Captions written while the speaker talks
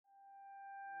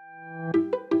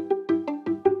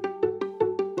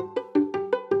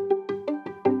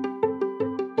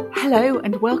Hello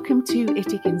and welcome to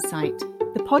ITIC Insight,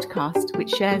 the podcast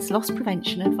which shares loss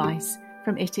prevention advice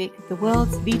from ITIC, the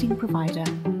world's leading provider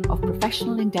of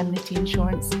professional indemnity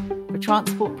insurance for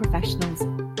transport professionals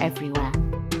everywhere.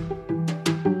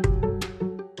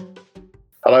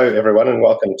 Hello everyone and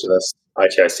welcome to this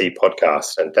ITIC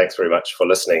podcast, and thanks very much for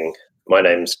listening. My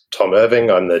name's Tom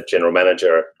Irving, I'm the General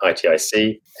Manager at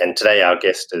ITIC, and today our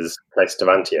guest is Claes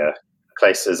Devantier.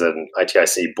 Claes is an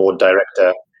ITIC Board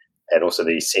Director and also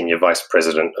the Senior Vice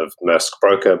President of Maersk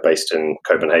Broker based in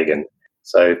Copenhagen.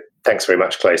 So thanks very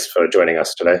much, Claes, for joining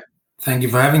us today. Thank you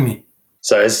for having me.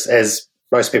 So as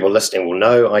most people listening will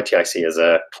know, ITIC is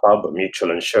a club, a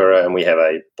mutual insurer, and we have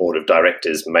a board of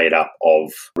directors made up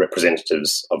of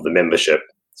representatives of the membership.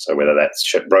 So whether that's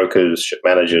ship brokers, ship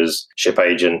managers, ship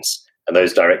agents, and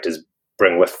those directors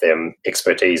bring with them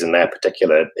expertise in their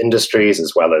particular industries,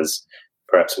 as well as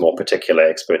perhaps more particular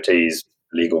expertise,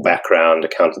 legal background,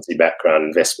 accountancy background,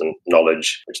 investment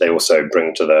knowledge, which they also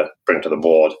bring to the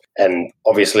board. And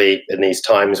obviously, in these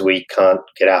times, we can't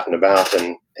get out and about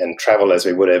and travel as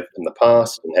we would have in the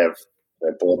past and have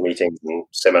board meetings and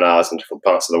seminars in different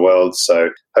parts of the world.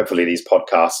 So hopefully these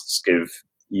podcasts give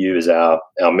you as our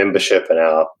membership and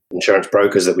our insurance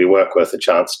brokers that we work with a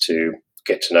chance to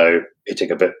get to know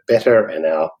ITIC a bit better and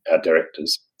our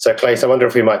directors. So Claes, I wonder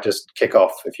if we might just kick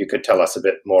off, if you could tell us a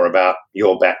bit more about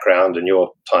your background and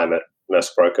your time at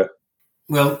Maersk Broker.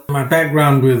 Well, my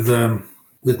background with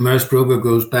Maersk Broker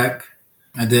goes back,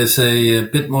 I dare say, a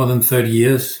bit more than 30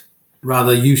 years.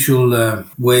 Rather usual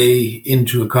way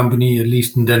into a company, at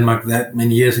least in Denmark that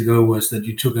many years ago, was that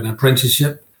you took an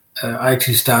apprenticeship. I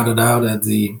actually started out at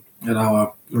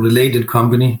our related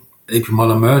company, AP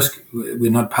Møller Maersk. We're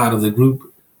not part of the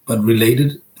group, but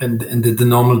related, and did the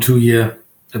normal 2-year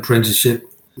apprenticeship.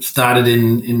 Started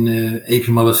in AP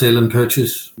Møller Sale and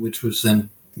Purchase, which was then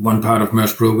one part of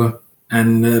Maersk Broker,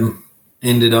 and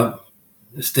ended up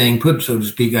staying put, so to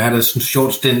speak. I had a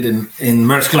short stint in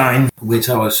Maersk Line, which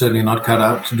I was certainly not cut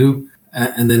out to do,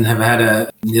 and then have had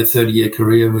a near 30-year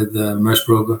career with Maersk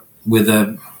Broker, with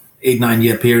a 8-9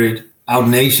 year period out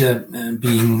in Asia,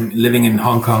 living in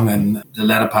Hong Kong, and the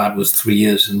latter part was 3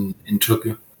 years in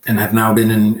Tokyo, and have now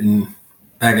been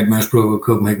back at Maersk Broker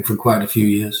Copenhagen for quite a few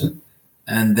years.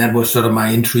 And that was sort of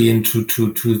my entry into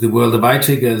the world of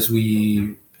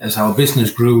ITIC as our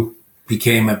business grew,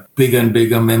 became a bigger and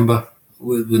bigger member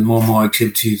with more and more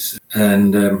activities,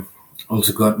 and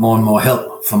also got more and more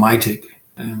help from ITIC.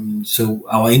 So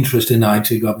our interest in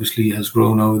ITIC obviously has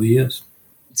grown over the years.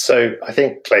 So I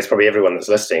think, Claes, probably everyone that's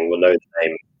listening will know the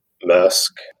name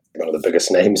Maersk, one of the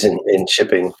biggest names in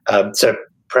shipping. So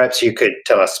perhaps you could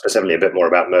tell us specifically a bit more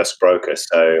about Maersk Broker.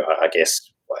 So I guess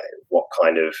what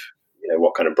kind of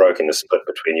broking, the split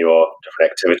between your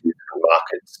different activities, different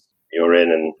markets you're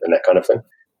in, and that kind of thing.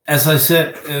 As I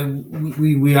said,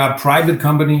 we are a private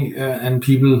company, and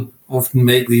people often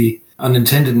make the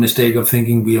unintended mistake of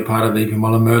thinking we are part of AP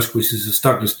Møller Maersk, which is a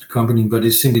stock-listed company, but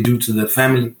it's simply due to the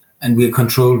family, and we are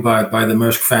controlled by the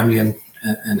Maersk family,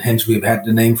 and hence we've had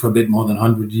the name for a bit more than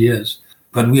 100 years.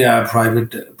 But we are a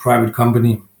private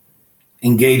company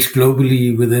engaged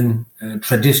globally within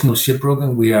traditional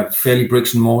shipbroking. We are fairly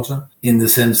bricks and mortar in the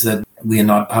sense that we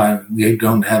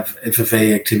don't have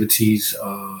FFA activities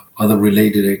or other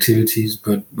related activities,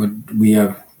 but we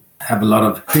have a lot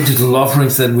of digital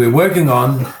offerings that we're working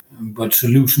on, but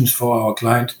solutions for our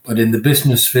client. But in the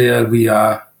business sphere, we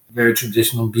are very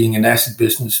traditional, being an asset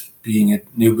business, being at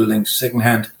new buildings,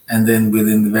 secondhand, and then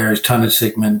within the various tonnage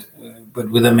segment, but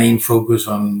with a main focus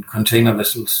on container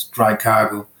vessels, dry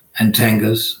cargo, and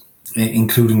tankers,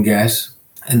 including gas.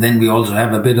 And then we also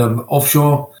have a bit of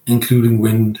offshore, including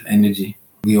wind energy.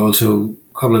 We also,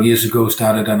 a couple of years ago,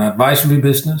 started an advisory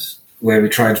business where we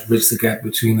try to bridge the gap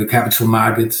between the capital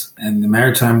markets and the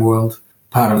maritime world.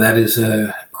 Part of that is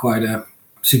quite a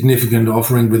significant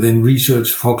offering within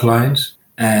research for clients,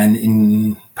 and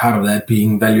in part of that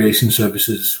being valuation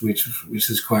services, which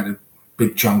is quite a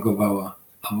big chunk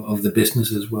of the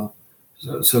business as well.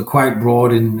 So quite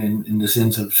broad in the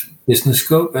sense of business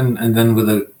scope, and then with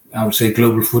I would say,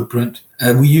 global footprint.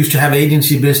 We used to have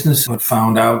agency business, but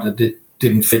found out that it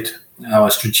didn't fit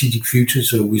our strategic future,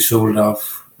 so we sold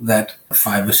off that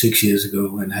 5 or 6 years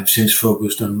ago, and have since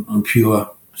focused on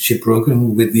pure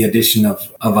shipbroking, with the addition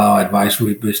of our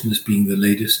advisory business being the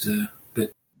latest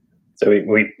bit. So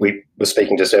we were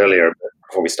speaking just earlier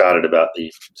before we started about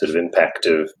the sort of impact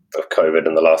of COVID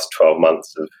in the last 12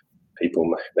 months of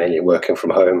people mainly working from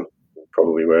home,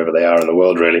 probably wherever they are in the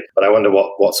world, really. But I wonder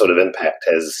what sort of impact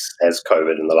has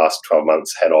COVID in the last 12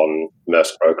 months had on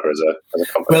Maersk Broker as a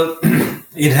company? Well,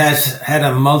 it has had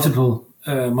a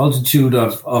multitude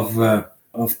of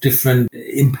different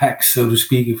impacts, so to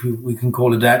speak, if we can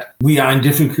call it that. We are in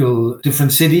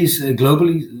different cities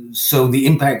globally, so the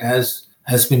impact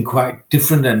has been quite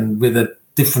different and with a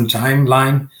different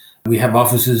timeline. We have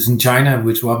offices in China,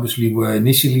 which obviously were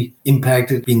initially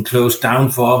impacted, being closed down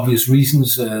for obvious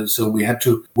reasons, so we had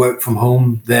to work from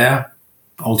home there.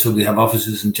 Also, we have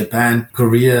offices in Japan,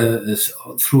 Korea,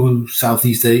 through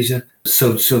Southeast Asia.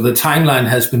 So the timeline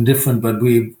has been different, but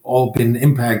we've all been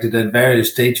impacted at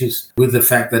various stages with the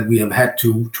fact that we have had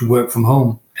to work from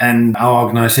home. And our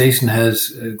organization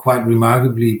has quite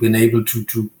remarkably been able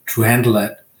to handle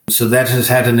that. So that has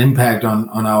had an impact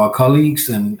on our colleagues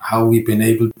and how we've been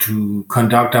able to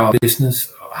conduct our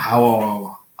business,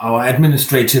 how our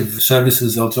administrative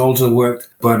services also worked.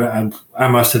 But I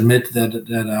must admit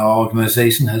that our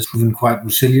organization has proven quite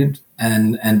resilient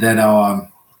and that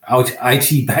our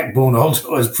IT backbone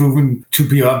also has proven to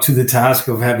be up to the task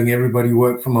of having everybody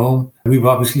work from home. We've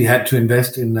obviously had to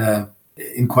invest in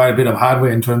quite a bit of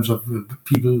hardware in terms of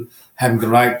people having the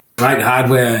right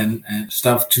hardware and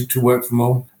stuff to work from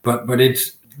home. But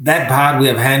it's that part we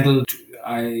have handled,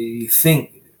 I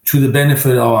think, to the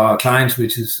benefit of our clients,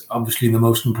 which is obviously the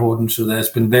most important. So there's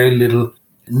been very little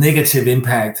negative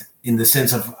impact in the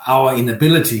sense of our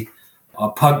inability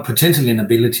or potential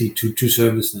inability to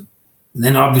service them. And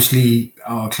then obviously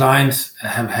our clients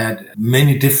have had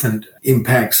many different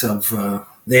impacts of,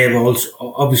 they have also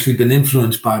obviously been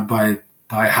influenced by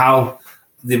how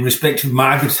the respective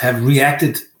markets have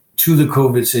reacted to the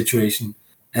COVID situation.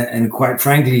 And quite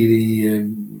frankly,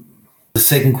 the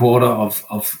second quarter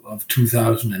of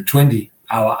 2020,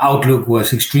 our outlook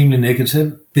was extremely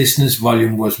negative. Business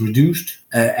volume was reduced.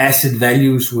 Asset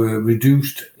values were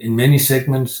reduced in many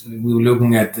segments. We were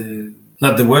looking at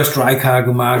not the worst dry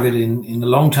cargo market in a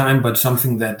long time, but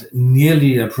something that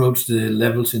nearly approached the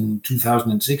levels in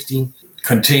 2016.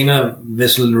 Container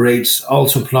vessel rates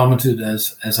also plummeted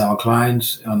as our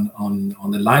clients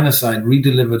on the liner side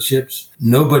redelivered ships.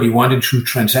 Nobody wanted to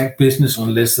transact business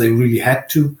unless they really had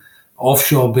to.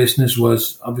 Offshore business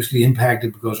was obviously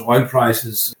impacted because oil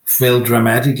prices fell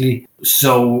dramatically.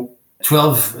 So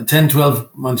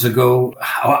 12 months ago,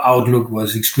 our outlook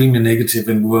was extremely negative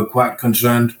and we were quite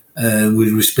concerned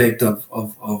with respect of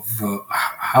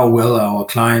how well our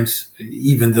clients,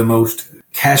 even the most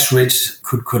cash-rich,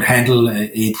 could handle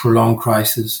a prolonged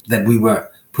crisis that we were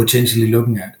potentially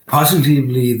looking at.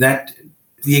 Positively, that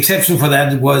the exception for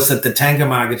that was that the tanker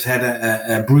markets had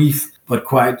a brief but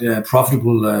quite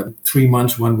profitable 3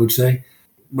 months, one would say.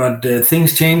 But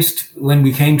things changed when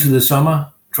we came to the summer.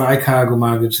 Dry cargo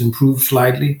markets improved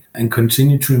slightly and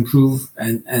continued to improve,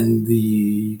 and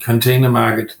the container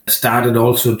market started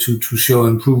also to show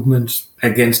improvements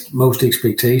against most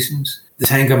expectations. The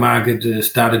tanker market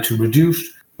started to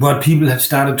reduce, but people have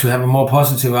started to have a more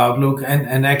positive outlook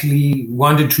and actually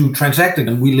wanted to transact it.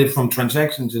 And we live from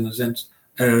transactions in a sense.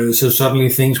 So suddenly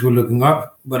things were looking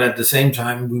up, but at the same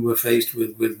time we were faced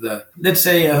with let's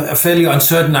say, a fairly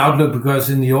uncertain outlook because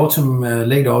in the autumn,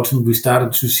 late autumn, we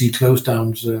started to see close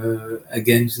downs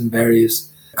again in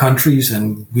various countries,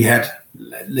 and we had,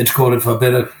 let's call it for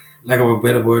lack of a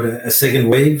better word, a second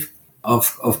wave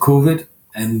of COVID,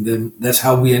 and that's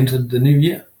how we entered the new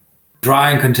year.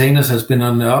 Dry and containers has been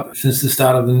on the up since the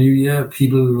start of the new year.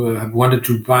 People have wanted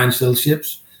to buy and sell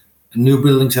ships. New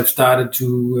buildings have started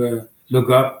to look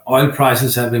up. Oil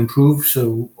prices have improved,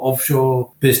 so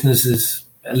offshore business is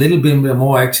a little bit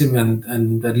more active,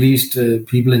 and at least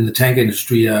people in the tank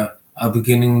industry are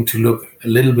beginning to look a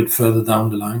little bit further down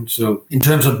the line. So in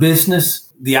terms of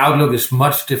business, the outlook is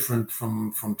much different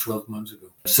from 12 months ago.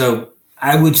 So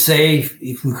I would say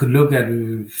if we could look at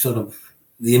sort of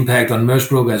the impact on Maersk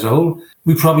Broker as a whole,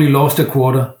 we probably lost a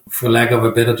quarter, for lack of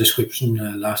a better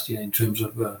description, last year in terms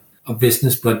of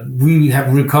business, but we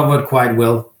have recovered quite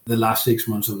well the last 6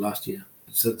 months of last year.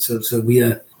 So we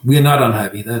are not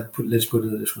unhappy. Let's put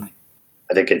it this way.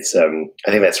 I think it's I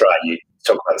think that's right. You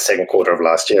talk about the second quarter of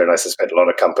last year, and I suspect a lot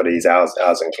of companies,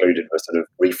 ours included, were sort of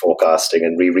reforecasting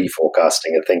and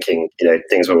reforecasting and thinking,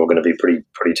 things were all going to be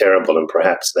pretty terrible, and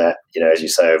perhaps that, as you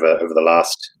say, over the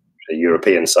last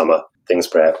European summer, things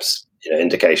perhaps,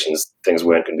 indications things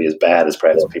weren't going to be as bad as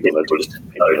perhaps people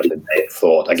had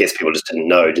thought. I guess people just didn't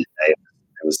know, did they?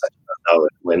 It was such a unknown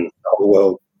when the whole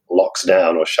world locks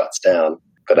down or shuts down.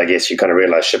 But I guess you kind of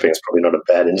realize shipping is probably not a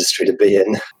bad industry to be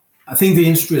in. I think the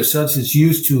industry as such is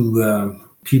used to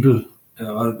people,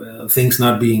 things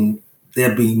not being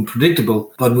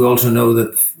predictable. But we also know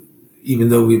that even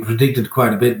though we predicted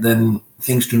quite a bit, then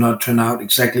things do not turn out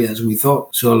exactly as we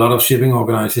thought. So a lot of shipping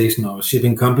organizations or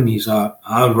shipping companies are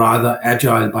rather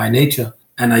agile by nature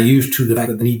and are used to the fact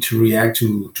that they need to react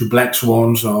to black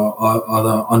swans or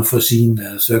other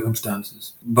unforeseen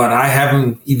circumstances. But I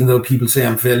haven't, even though people say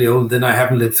I'm fairly old, then I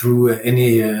haven't lived through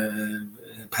any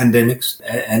pandemics.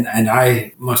 And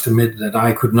I must admit that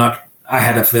I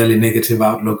had a fairly negative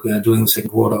outlook during the second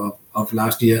quarter of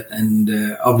last year. And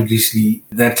obviously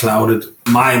that clouded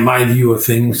my view of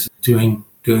things during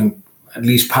at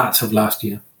least parts of last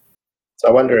year. So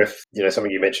I wonder if,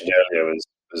 something you mentioned earlier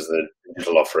was the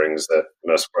digital offerings that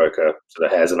Maersk Broker sort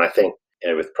of has. And I think,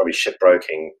 with probably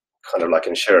shipbroking, kind of like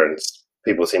insurance,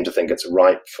 people seem to think it's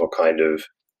ripe for kind of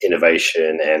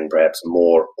innovation and perhaps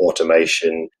more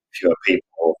automation, fewer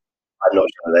people. I'm not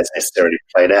sure that's necessarily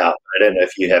played out. I don't know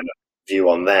if you have a view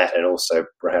on that, and also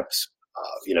perhaps,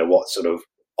 what sort of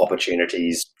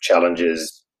opportunities,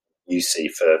 challenges you see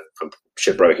for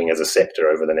shipbroking as a sector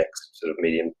over the next sort of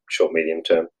medium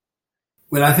term.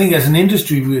 Well, I think as an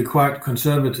industry, we're quite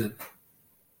conservative.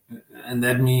 And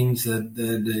that means that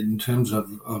in terms of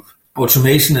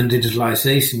automation and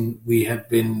digitalization, we have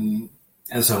been,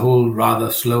 as a whole,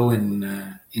 rather slow in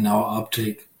our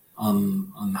uptake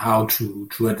on how to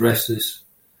address this.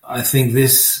 I think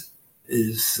this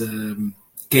is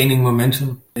gaining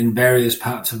momentum in various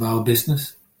parts of our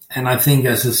business. And I think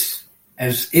as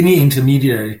any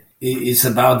intermediary, it's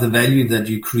about the value that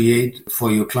you create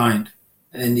for your client.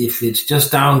 And if it's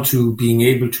just down to being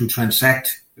able to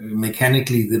transact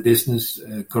mechanically the business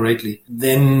correctly,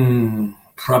 then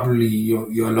probably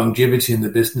your longevity in the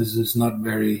business is not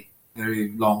very,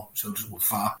 very long, so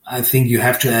far. I think you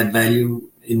have to add value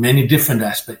in many different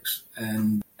aspects.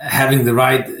 And having the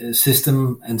right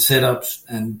system and setups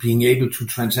and being able to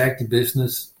transact the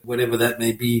business, whatever that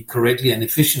may be, correctly and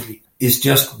efficiently, is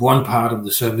just one part of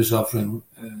the service offering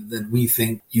that we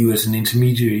think you as an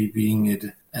intermediary, being it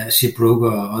a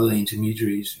shipbroker or other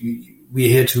intermediaries, we're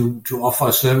here to offer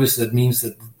a service that means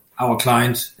that our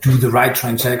clients do the right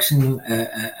transaction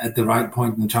at the right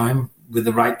point in time with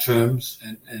the right terms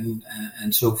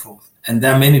and so forth. And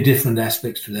there are many different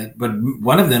aspects to that. But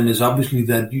one of them is obviously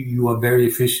that you are very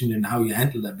efficient in how you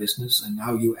handle that business and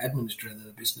how you administer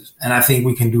the business. And I think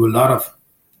we can do a lot of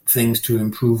things to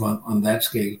improve on that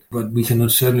scale. But we can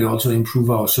certainly also improve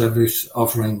our service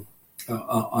offering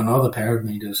on other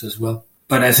parameters as well.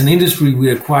 But as an industry, we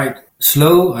are quite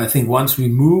slow. I think once we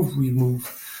move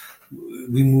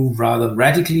rather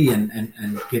radically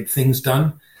and get things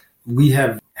done. We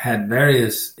have had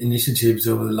various initiatives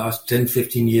over the last 10,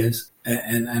 15 years.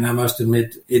 And I must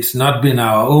admit, it's not been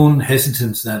our own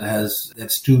hesitance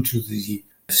that's due to the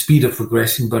speed of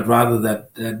progression, but rather that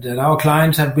our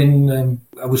clients have been,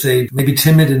 I would say, maybe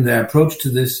timid in their approach to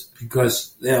this,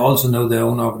 because they also know their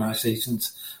own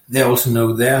organizations. They also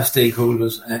know their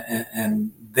stakeholders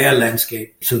and their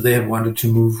landscape. So they have wanted to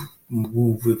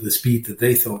move with the speed that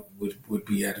they thought would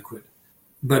be adequate.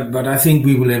 But I think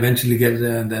we will eventually get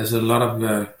there. And there's a lot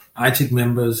of ITIC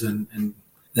members and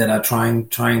that are trying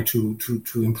to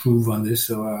improve on this.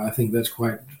 So I think that's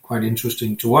quite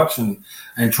interesting to watch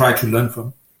and try to learn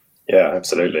from. Yeah,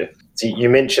 absolutely. So you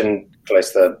mentioned,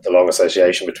 Claes, the long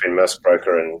association between Maersk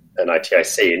Broker and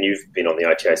ITIC, and you've been on the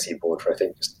ITIC board for, I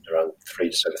think, just over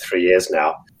 3 years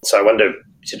now. So I wonder,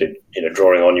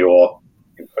 drawing on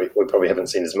we probably haven't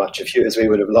seen as much of you as we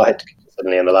would have liked,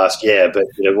 certainly in the last year. But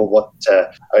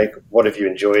what have you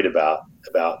enjoyed about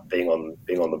being on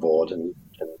the board and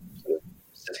sort of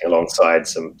sitting alongside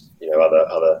some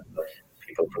other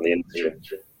people from the industry?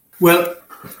 Well,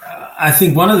 I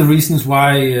think one of the reasons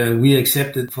why we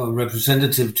accepted for a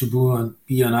representative to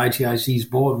be on ITIC's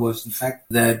board was the fact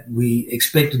that we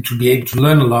expected to be able to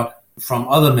learn a lot from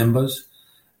other members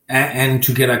and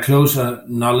to get a closer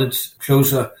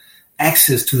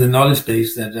access to the knowledge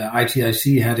base that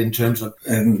ITIC had in terms of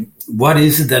what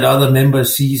is it that other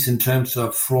members sees in terms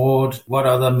of fraud, what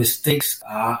other mistakes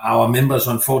are our members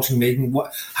unfortunately making,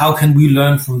 how can we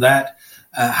learn from that,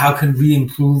 how can we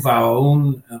improve our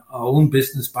own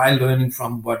business by learning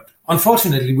from what,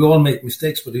 unfortunately we all make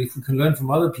mistakes, but if we can learn from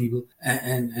other people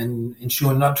and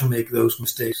ensure not to make those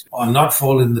mistakes or not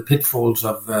fall in the pitfalls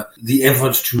of the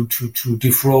efforts to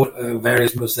defraud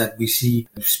various members that we see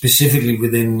specifically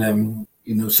within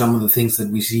some of the things that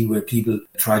we see where people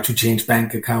try to change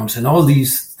bank accounts and all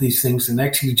these things, and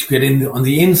actually to get in on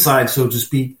the inside, so to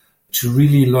speak, to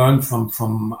really learn from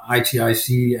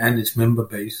ITIC and its member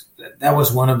base. That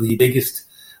was one of the biggest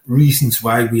reasons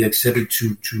why we accepted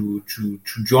to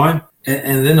join.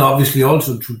 And then obviously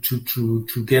also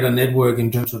to get a network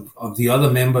in terms of the other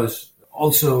members,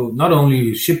 also not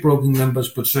only shipbroking members,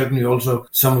 but certainly also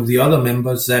some of the other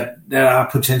members that are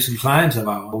potential clients of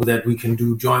ours that we can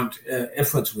do joint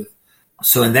efforts with.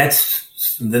 So, and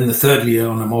then the thirdly,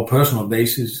 on a more personal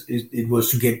basis, it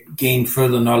was to gain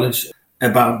further knowledge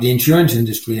about the insurance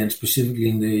industry, and specifically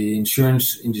in the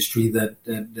insurance industry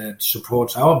that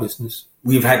supports our business.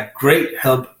 We've had great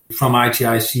help from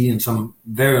ITIC in some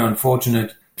very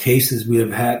unfortunate cases we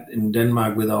have had in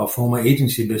Denmark with our former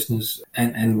agency business,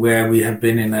 and where we have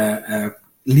been in a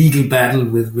legal battle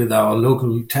with our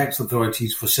local tax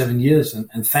authorities for 7 years.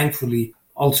 And thankfully,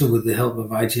 also with the help of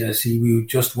ITIC, we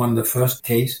just won the first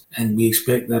case, and we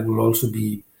expect that will also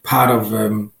be part of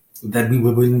that we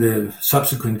will win the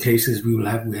subsequent cases we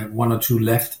have 1 or 2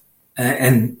 left.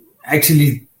 And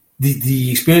actually, the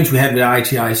experience we had with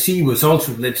ITIC was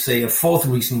also, let's say, a fourth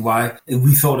reason why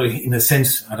we thought, in a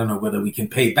sense, I don't know whether we can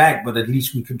pay back, but at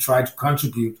least we can try to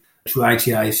contribute to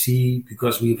ITIC,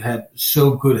 because we've had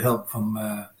so good help from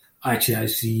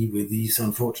ITIC with these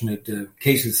unfortunate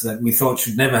cases that we thought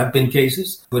should never have been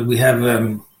cases. But we have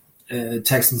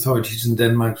tax authorities in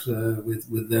Denmark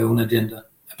with their own agenda,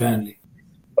 apparently.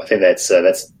 I think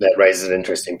that raises an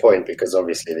interesting point, because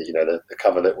obviously the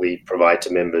cover that we provide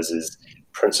to members is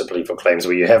principally for claims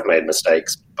where you have made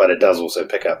mistakes, but it does also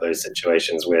pick up those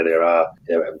situations where there are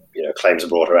claims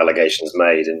brought or allegations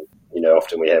made, and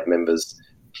often we have members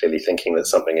clearly thinking that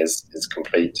something is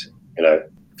complete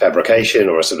fabrication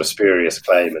or a sort of spurious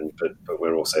claim, but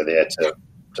we're also there to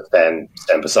stand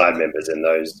beside members in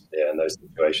those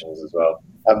situations as well.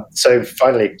 So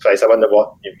finally, Claes, I wonder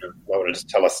what you wanted to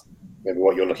tell us, maybe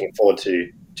what you're looking forward to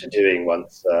doing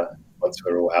once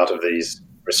we're all out of these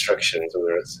restrictions,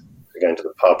 whether it's going to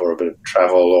the pub or a bit of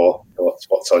travel, or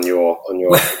what's on your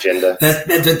agenda.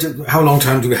 How long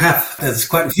time do we have? There's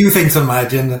quite a few things on my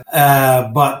agenda,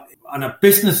 but on a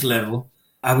business level,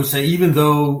 I would say, even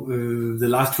though the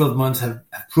last 12 months have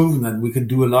proven that we can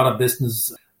do a lot of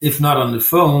business, if not on the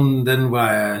phone, then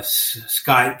via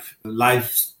Skype,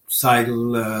 Live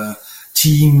Cycle,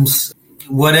 Teams,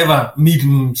 whatever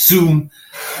medium, Zoom,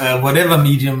 whatever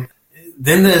medium,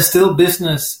 then there's still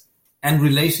business and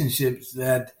relationships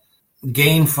that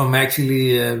gain from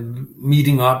actually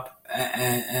meeting up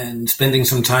and spending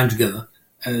some time together.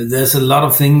 There's a lot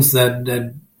of things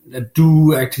that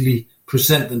do actually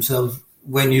present themselves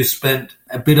when you spend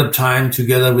a bit of time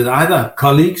together with either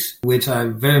colleagues, which I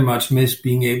very much miss,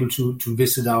 being able to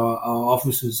visit our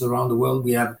offices around the world.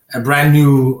 We have a brand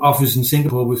new office in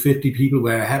Singapore with 50 people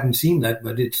where I haven't seen that,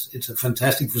 but it's a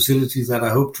fantastic facility that I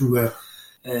hope to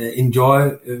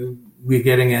enjoy. We're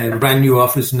getting a brand new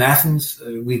office in Athens.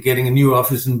 We're getting a new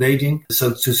office in Beijing.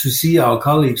 So to see our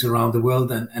colleagues around the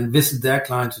world and visit their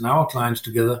clients and our clients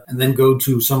together, and then go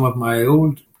to some of my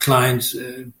old clients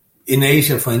in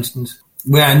Asia, for instance,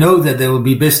 where I know that there will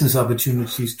be business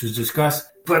opportunities to discuss,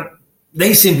 but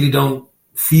they simply don't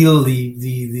feel the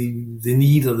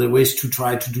need or the wish to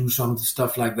try to do some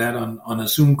stuff like that on a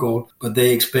Zoom call, but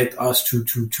they expect us to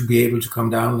be able to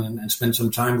come down and spend some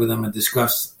time with them and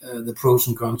discuss the pros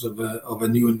and cons of a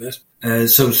new investment.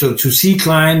 So to see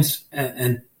clients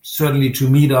and certainly to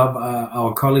meet up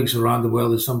our colleagues around the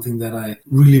world is something that I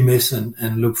really miss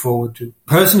and look forward to.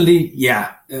 Personally,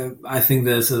 I think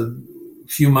there's a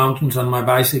few mountains on my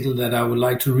bicycle that I would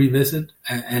like to revisit,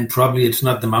 and probably it's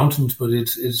not the mountains, but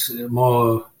it's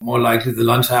more likely the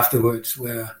lunch afterwards,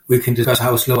 where we can discuss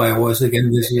how slow I was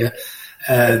again this year.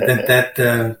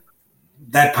 That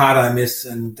part I miss,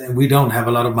 and we don't have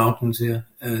a lot of mountains here,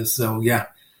 so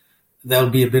there'll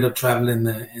be a bit of travel in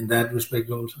that respect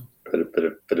also.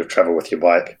 Bit of travel with your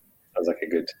bike sounds like a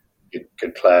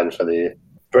good plan for the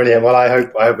brilliant. Well, I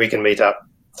hope we can meet up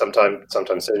sometime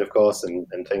soon, of course, and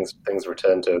things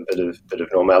return to a bit of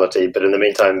normality. But in the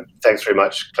meantime, thanks very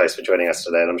much, Claes, for joining us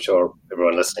today, and I'm sure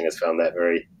everyone listening has found that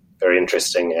very, very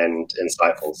interesting and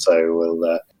insightful. So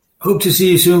we'll hope to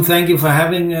see you soon. Thank you for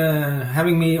having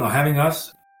me, or having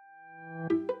us.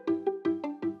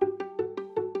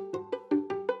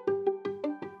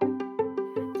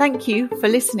 Thank you for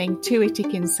listening to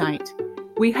ITIC Insight.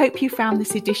 We hope you found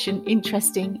this edition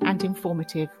interesting and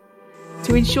informative.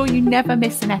 To ensure you never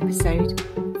miss an episode,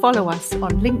 follow us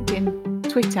on LinkedIn,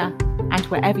 Twitter, and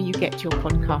wherever you get your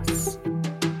podcasts.